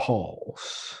a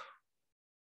pulse?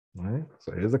 Right?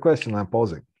 So here's the question I'm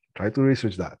posing. Try to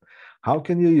research that. How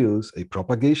can you use a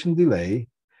propagation delay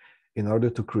in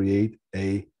order to create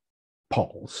a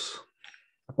pulse?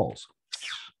 A pulse.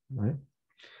 Right?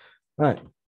 All right.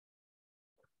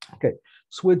 Okay.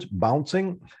 Switch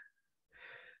bouncing.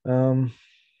 Switch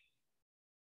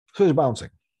bouncing,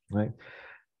 right?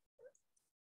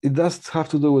 It does have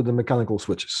to do with the mechanical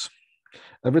switches.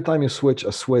 Every time you switch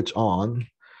a switch on,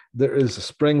 there is a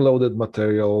spring-loaded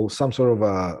material, some sort of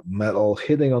a metal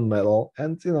hitting on metal,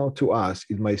 and to us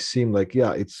it might seem like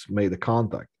it's made a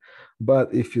contact.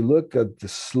 But if you look at the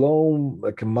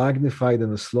like a magnified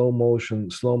in a slow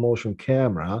motion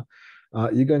camera,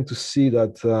 you're going to see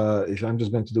that if I'm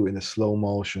just going to do it in a slow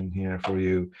motion here for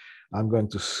you, I'm going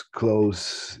to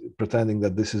close, pretending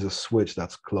that this is a switch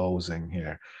that's closing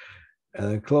here.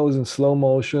 And close in slow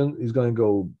motion is going to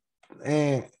go,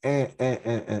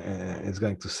 it's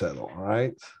going to settle,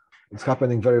 right? It's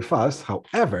happening very fast.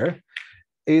 However,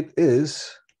 it is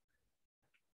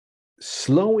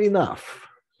slow enough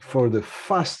for the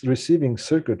fast receiving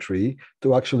circuitry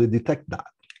to actually detect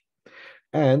that.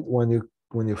 And when you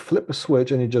flip a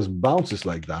switch and it just bounces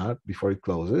like that before it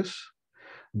closes,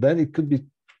 then it could be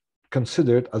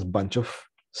considered as a bunch of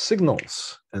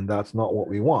signals, and that's not what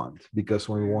we want, because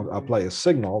when we want to apply a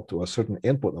signal to a certain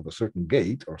input of a certain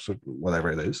gate or certain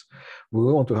whatever it is, we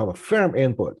want to have a firm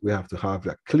input. We have to have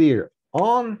that clear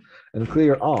on and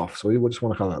clear off. So you just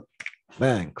want to have a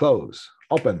bang, close,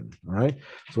 open, all right?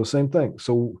 So same thing.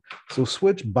 So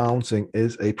switch bouncing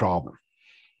is a problem.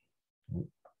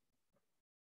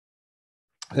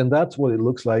 And that's what it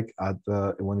looks like at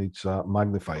when it's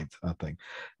magnified thing.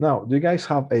 Now, do you guys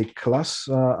have a class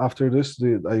after this?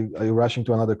 Are you rushing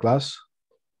to another class?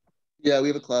 Yeah, we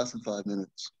have a class in 5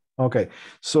 minutes. Okay,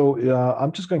 so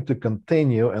I'm just going to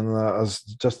continue, and as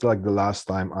just like the last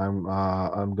time,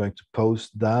 I'm going to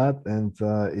post that, and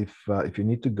if you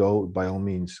need to go, by all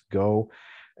means go.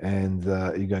 And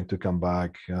you're going to come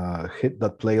back, hit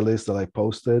that playlist that I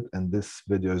posted, and this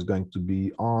video is going to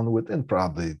be on within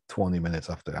probably 20 minutes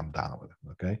after I'm done with it.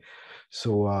 Okay,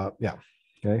 so yeah,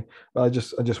 okay. But I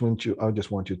just want you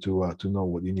to know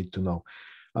what you need to know.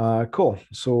 Cool.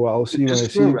 So I'll see you when I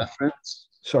Just see for you. reference,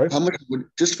 Sorry? how much would,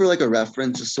 just for like a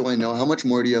reference, just so I know, how much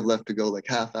more do you have left to go? Like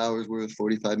half hour's worth,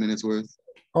 45 minutes worth?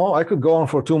 Oh, I could go on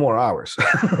for 2 more hours,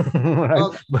 right?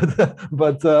 Okay.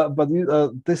 But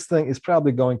this thing is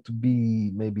probably going to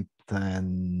be maybe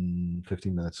 10,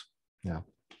 15 minutes. Yeah.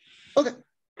 Okay.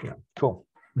 Yeah. Cool.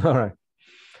 All right.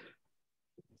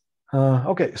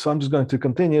 Okay, so I'm just going to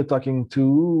continue talking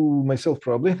to myself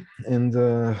probably, and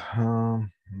you're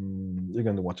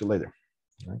going to watch it later.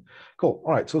 Right? Cool.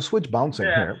 All right. So switch bouncing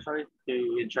here. Sorry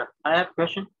to interrupt. I have a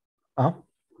question. Uh-huh.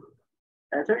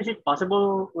 Sir, is it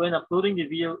possible when uploading the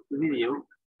video?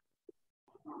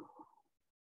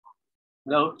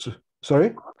 Hello?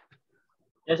 Sorry?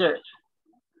 Yes, sir.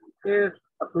 If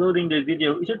uploading the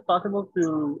video, is it possible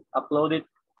to upload it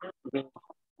in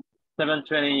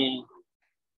 720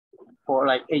 for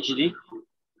like HD?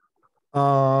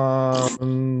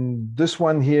 This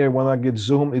one here, when I get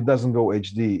zoom, it doesn't go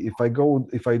HD. If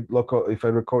I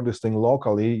record this thing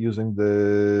locally using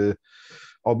the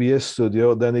OBS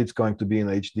studio, then it's going to be in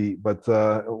HD. But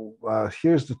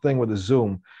here's the thing with the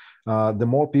zoom. The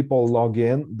more people log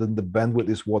in, then the bandwidth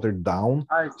is watered down.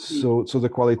 I see. So the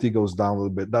quality goes down a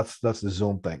little bit. That's the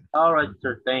zoom thing. All right,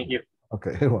 sir. Thank you.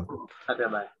 Okay, you're welcome. Okay,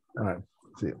 bye. All right,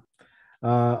 see you.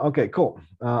 Okay, cool.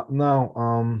 Now,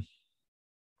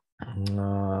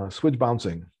 switch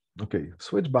bouncing. Okay,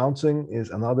 switch bouncing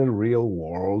is another real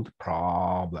world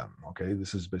problem. Okay,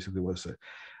 this is basically what it says.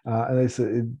 And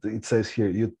it says here,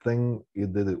 you think you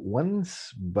did it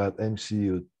once, but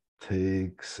MCU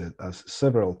takes it as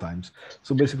several times.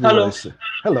 So basically Hello. what I say,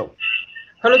 hello.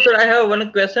 Hello, sir. I have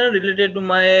one question related to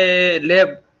my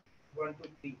lab.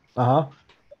 Uh-huh.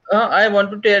 I want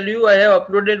to tell you I have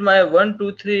uploaded my 1,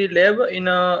 2, 3 lab in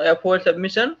a F4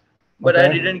 submission, but I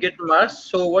Okay. didn't get marks.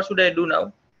 So what should I do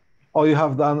now? Oh, you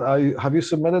have done, have you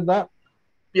submitted that?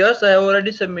 Yes, I have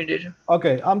already submitted.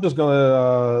 Okay, I'm just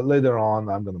gonna, later on,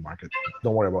 I'm gonna mark it.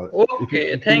 Don't worry about it.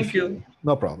 Okay, thank you.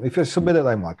 No problem. If you submit it,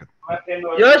 I mark it.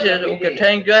 Yes, yes, okay,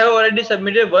 thank you. I have already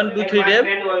submitted 1, 2, 3 lab.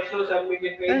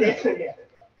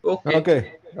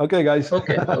 Okay. Okay, guys.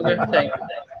 Okay, thank you.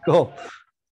 Cool.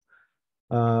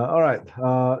 All right.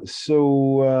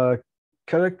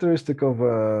 Characteristic of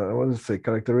what does it say?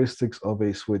 Characteristics of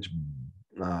a switch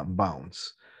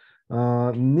bounce.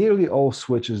 Nearly all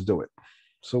switches do it.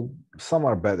 So some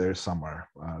are better, some are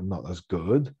not as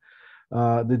good.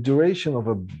 The duration of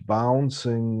a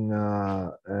bouncing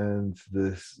and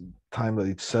the time that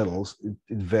it settles, it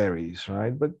varies,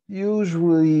 right? But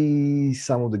usually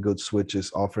some of the good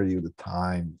switches offer you the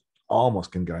time,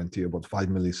 almost can guarantee about 5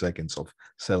 milliseconds of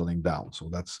settling down. So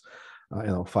that's,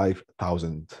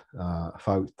 5,000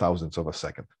 thousandths of a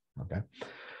second, okay?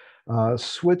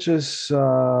 Switches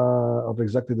of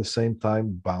exactly the same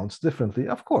time bounce differently,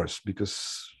 of course,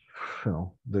 because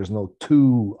there's no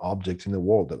two objects in the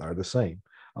world that are the same,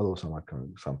 although some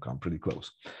come pretty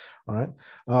close. All right.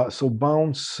 So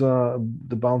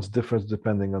the bounce differs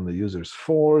depending on the user's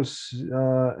force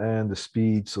and the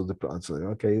speed. So it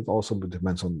also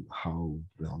depends on how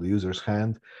the user's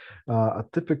hand. A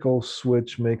typical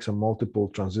switch makes a multiple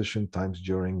transition times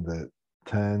during the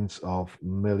tens of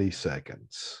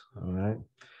milliseconds. All right.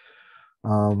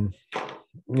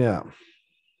 Yeah.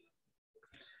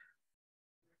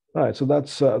 All right, so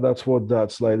that's what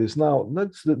that slide is. Now,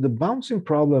 that's the bouncing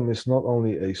problem is not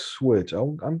only a switch.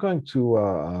 I'm going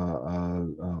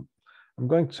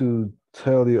to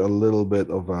tell you a little bit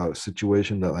of a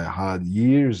situation that I had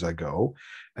years ago,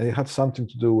 and it had something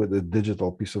to do with a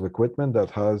digital piece of equipment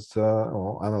that has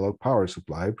analog power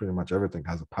supply. Pretty much everything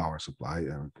has a power supply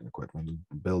and equipment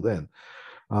built in.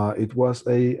 It was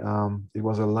a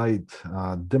light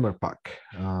dimmer pack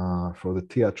for the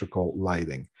theatrical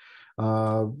lighting.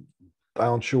 I'm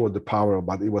not sure what the power,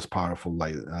 but it was powerful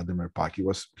light dimmer pack. It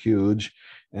was huge,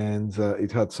 and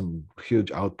it had some huge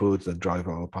outputs that drive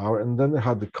our power. And then it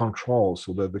had the control,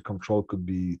 so that the control could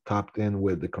be tapped in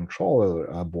with the controller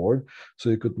board, so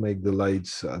you could make the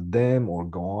lights dim or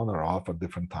go on or off at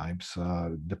different times,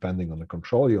 depending on the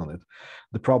control unit.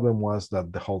 The problem was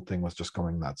that the whole thing was just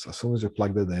going nuts. As soon as you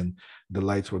plugged it in, the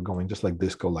lights were going just like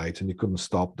disco lights, and you couldn't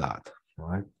stop that,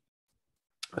 right?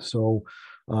 So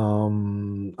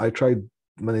I tried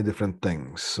many different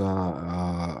things.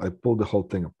 I pulled the whole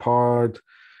thing apart.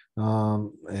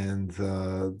 And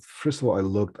first of all, I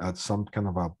looked at some kind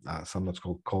of something that's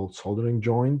called cold soldering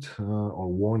joint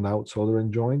or worn out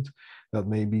soldering joint. That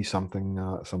maybe something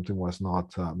was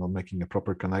not making a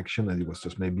proper connection, and it was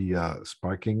just maybe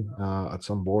sparking at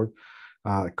some board.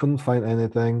 Couldn't find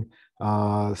anything.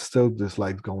 Still this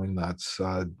light going nuts.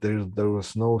 There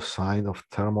was no sign of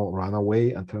thermal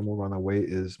runaway, and thermal runaway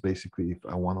is basically if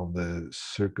one of the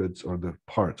circuits or the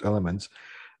parts elements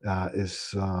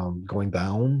is going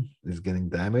down, is getting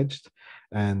damaged,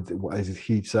 and as it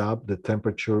heats up, the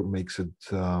temperature makes it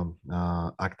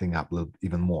acting up a little,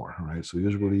 even more, right? So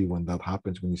usually when that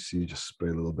happens, when you see, just spray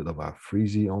a little bit of a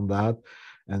freezy on that,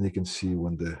 and you can see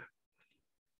when the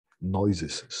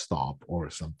noises stop or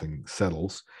something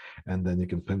settles, and then you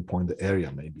can pinpoint the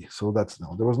area maybe. So that's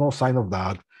no, there was no sign of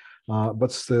that,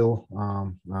 but still,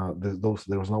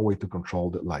 there was no way to control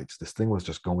the lights. This thing was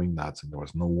just going nuts, and there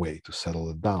was no way to settle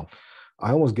it down.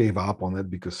 I almost gave up on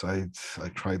it because I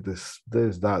tried this,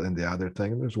 that, and the other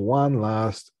thing. There's one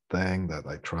last thing that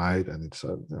I tried, and it's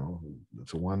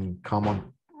it's one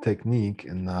common technique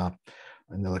in an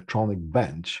electronic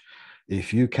bench.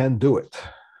 If you can do it,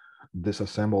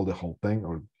 disassemble the whole thing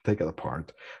or take it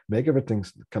apart, make everything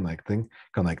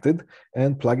connected,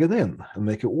 and plug it in and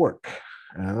make it work.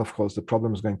 And of course, the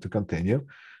problem is going to continue,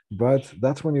 but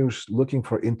that's when you're looking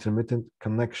for intermittent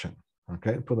connection.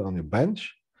 Okay, put it on your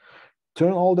bench,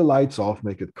 turn all the lights off,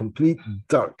 make it complete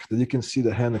dark that you can see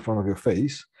the hand in front of your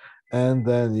face, and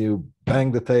then you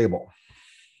bang the table.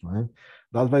 Right?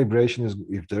 That vibration is,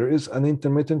 if there is an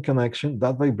intermittent connection,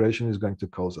 that vibration is going to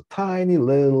cause a tiny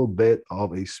little bit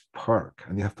of a spark,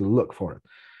 and you have to look for it.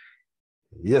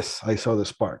 Yes, I saw the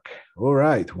spark. All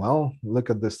right, well, look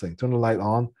at this thing. Turn the light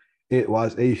on. It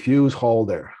was a fuse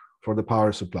holder for the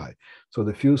power supply. So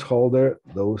the fuse holder,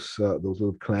 those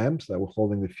little clamps that were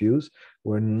holding the fuse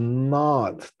were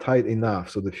not tight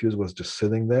enough. So the fuse was just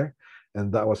sitting there, and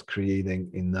that was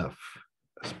creating enough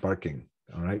sparking.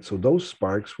 All right, so those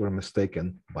sparks were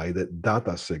mistaken by the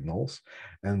data signals,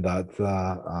 and that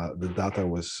the data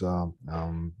was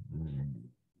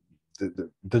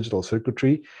the digital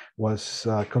circuitry was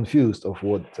confused of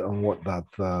what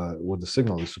the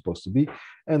signal is supposed to be,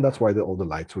 and that's why all the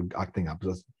lights were acting up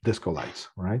as disco lights.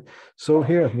 Right. So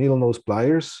here, needle nose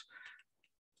pliers,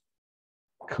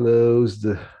 close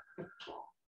the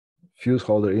fuse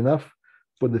holder enough,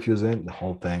 put the fuse in, the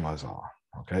whole thing was on.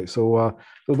 Okay, so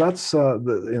that's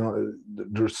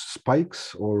there's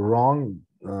spikes or wrong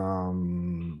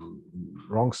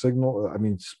signal. I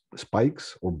mean,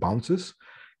 spikes or bounces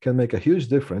can make a huge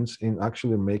difference in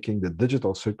actually making the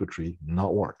digital circuitry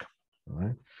not work. All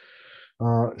right.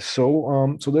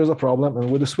 So there's a problem,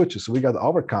 and with the switches, so we got to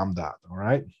overcome that. All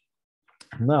right.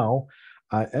 Now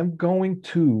I am going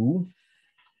to.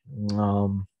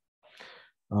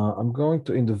 I'm going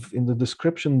to in the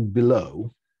description below.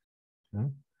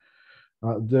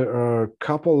 There are a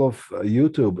couple of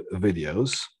YouTube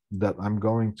videos that I'm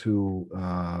going to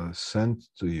send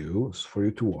to you for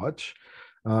you to watch.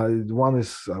 One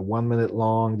is 1 minute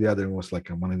long, the other was like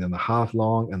a 1.5 minutes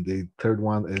long, and the third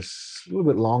one is a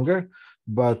little bit longer,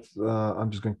 but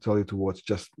I'm just going to tell you to watch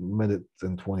just 1 minute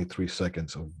and 23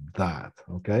 seconds of that,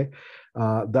 okay?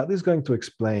 That is going to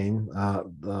explain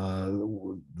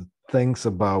the things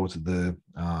about the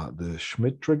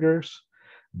Schmitt triggers,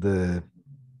 the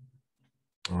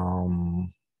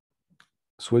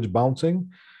switch bouncing,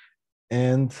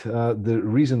 and the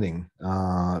reasoning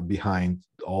behind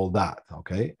all that,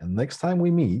 okay? And next time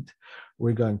we meet,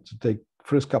 we're going to take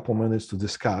first couple minutes to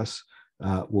discuss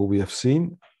what we have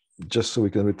seen, just so we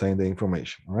can retain the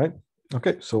information, all right?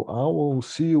 Okay, so I will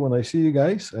see you when I see you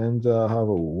guys, and have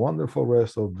a wonderful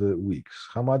rest of the weeks.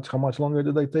 How much longer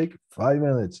did I take? 5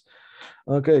 minutes.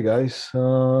 Okay, guys.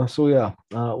 So yeah,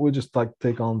 we'll just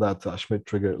take on that Schmitt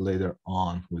trigger later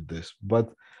on with this.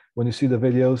 But when you see the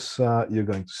videos, you're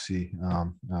going to see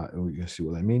you can see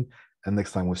what I mean. And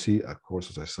next time we'll see, of course,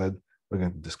 as I said, we're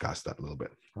going to discuss that a little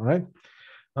bit. All right.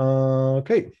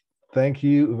 Okay. Thank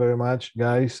you very much,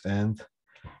 guys, and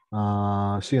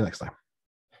see you next time.